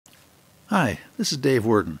Hi, this is Dave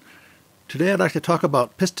Worden. Today I'd like to talk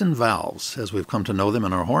about piston valves as we've come to know them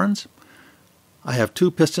in our horns. I have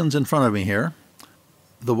two pistons in front of me here.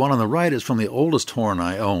 The one on the right is from the oldest horn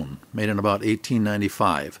I own, made in about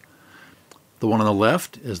 1895. The one on the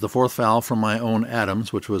left is the fourth valve from my own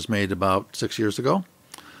Adams, which was made about 6 years ago.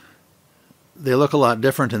 They look a lot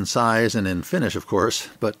different in size and in finish, of course,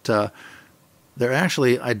 but they're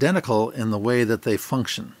actually identical in the way that they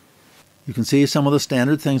function. You can see some of the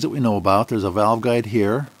standard things that we know about. There's a valve guide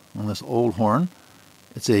here on this old horn.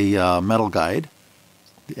 It's a metal guide.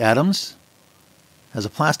 The Adams has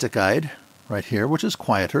a plastic guide right here, which is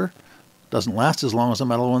quieter. Doesn't last as long as the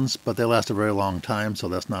metal ones, but they last a very long time, so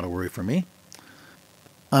that's not a worry for me.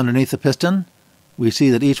 Underneath the piston, we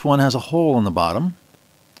see that each one has a hole in the bottom.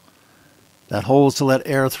 That hole is to let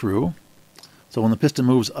air through. So when the piston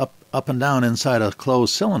moves up and down inside a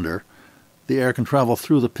closed cylinder, the air can travel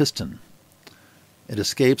through the piston. It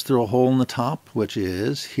escapes through a hole in the top, which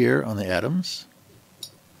is here on the Adams.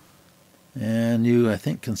 And you, I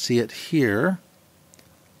think, can see it here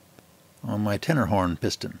on my tenor horn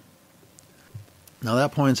piston. Now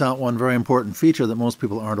that points out one very important feature that most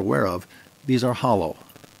people aren't aware of. These are hollow.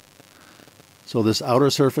 So this outer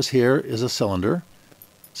surface here is a cylinder.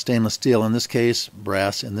 Stainless steel in this case,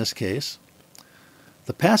 brass in this case.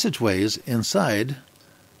 The passageways inside,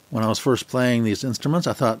 when I was first playing these instruments,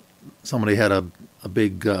 I thought somebody had a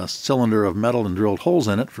big cylinder of metal and drilled holes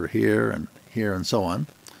in it for here and so on.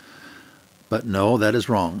 But no, that is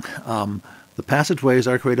wrong. The passageways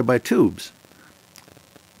are created by tubes.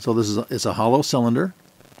 So it's a hollow cylinder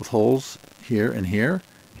with holes here and here.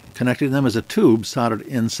 Connecting them is a tube soldered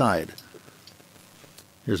inside.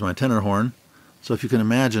 Here's my tenor horn. So if you can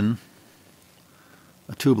imagine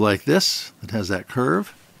a tube like this that has that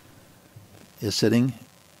curve is sitting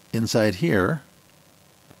inside here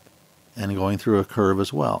and going through a curve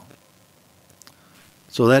as well.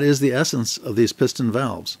 So that is the essence of these piston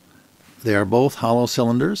valves. They are both hollow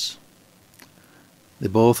cylinders. They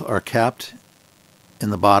both are capped in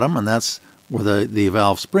the bottom, and that's where the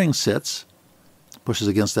valve spring sits, pushes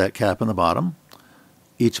against that cap in the bottom.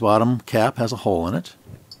 Each bottom cap has a hole in it.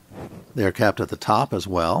 They are capped at the top as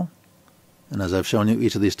well, and as I've shown you,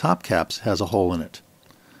 each of these top caps has a hole in it.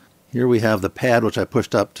 Here we have the pad which I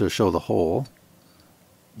pushed up to show the hole.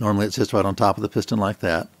 Normally it sits right on top of the piston like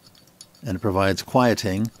that, and it provides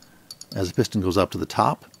quieting as the piston goes up to the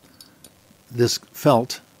top. This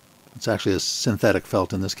felt, it's actually a synthetic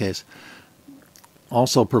felt in this case,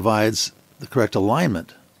 also provides the correct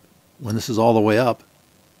alignment. When this is all the way up,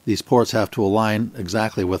 these ports have to align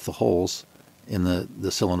exactly with the holes in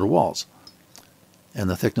the cylinder walls. And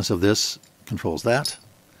the thickness of this controls that.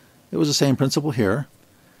 It was the same principle here.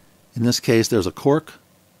 In this case, there's a cork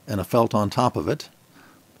and a felt on top of it,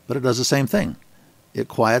 but it does the same thing. It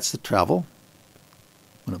quiets the travel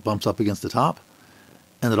when it bumps up against the top,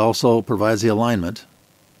 and it also provides the alignment.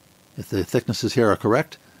 If the thicknesses here are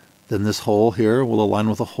correct, then this hole here will align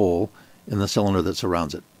with a hole in the cylinder that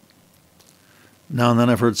surrounds it. Now and then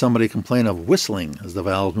I've heard somebody complain of whistling as the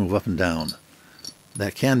valves move up and down.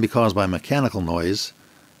 That can be caused by mechanical noise,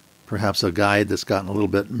 perhaps a guide that's gotten a little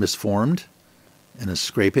bit misformed and is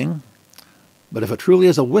scraping. But if it truly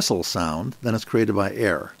is a whistle sound, then it's created by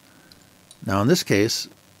air. Now in this case,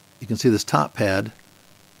 you can see this top pad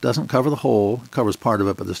doesn't cover the hole, it covers part of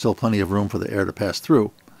it, but there's still plenty of room for the air to pass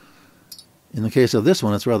through. In the case of this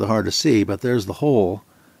one, it's rather hard to see, but there's the hole,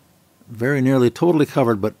 very nearly totally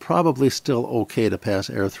covered, but probably still okay to pass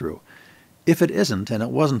air through. If it isn't, and it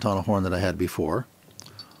wasn't on a horn that I had before,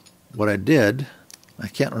 what I did, I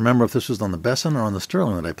can't remember if this was on the Besson or on the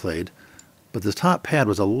Sterling that I played, but the top pad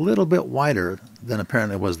was a little bit wider than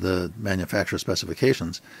apparently was the manufacturer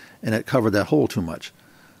specifications, and it covered that hole too much.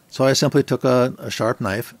 So I simply took a sharp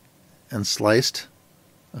knife and sliced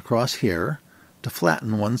across here to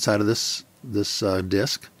flatten one side of this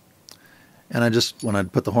disc. And I just, when I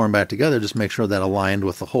put the horn back together, just make sure that aligned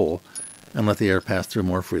with the hole and let the air pass through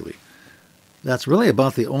more freely. That's really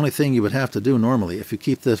about the only thing you would have to do normally. If you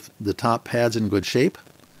keep the top pads in good shape,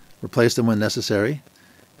 replace them when necessary,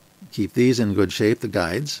 keep these in good shape, the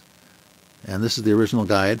guides. And this is the original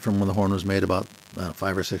guide from when the horn was made about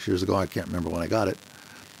 5 or 6 years ago. I can't remember when I got it.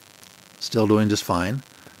 Still doing just fine.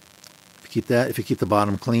 If you keep the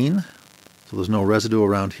bottom clean, so there's no residue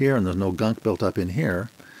around here and there's no gunk built up in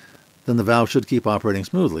here, then the valve should keep operating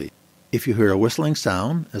smoothly. If you hear a whistling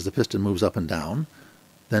sound as the piston moves up and down,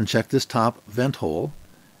 then check this top vent hole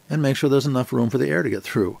and make sure there's enough room for the air to get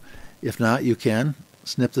through. If not, you can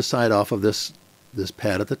snip the side off of this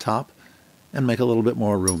pad at the top and make a little bit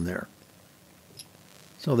more room there.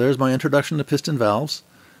 So there's my introduction to piston valves.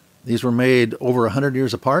 These were made over 100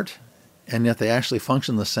 years apart and yet they actually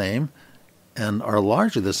function the same and are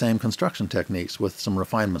largely the same construction techniques with some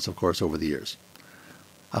refinements, of course, over the years.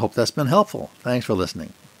 I hope that's been helpful. Thanks for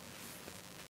listening.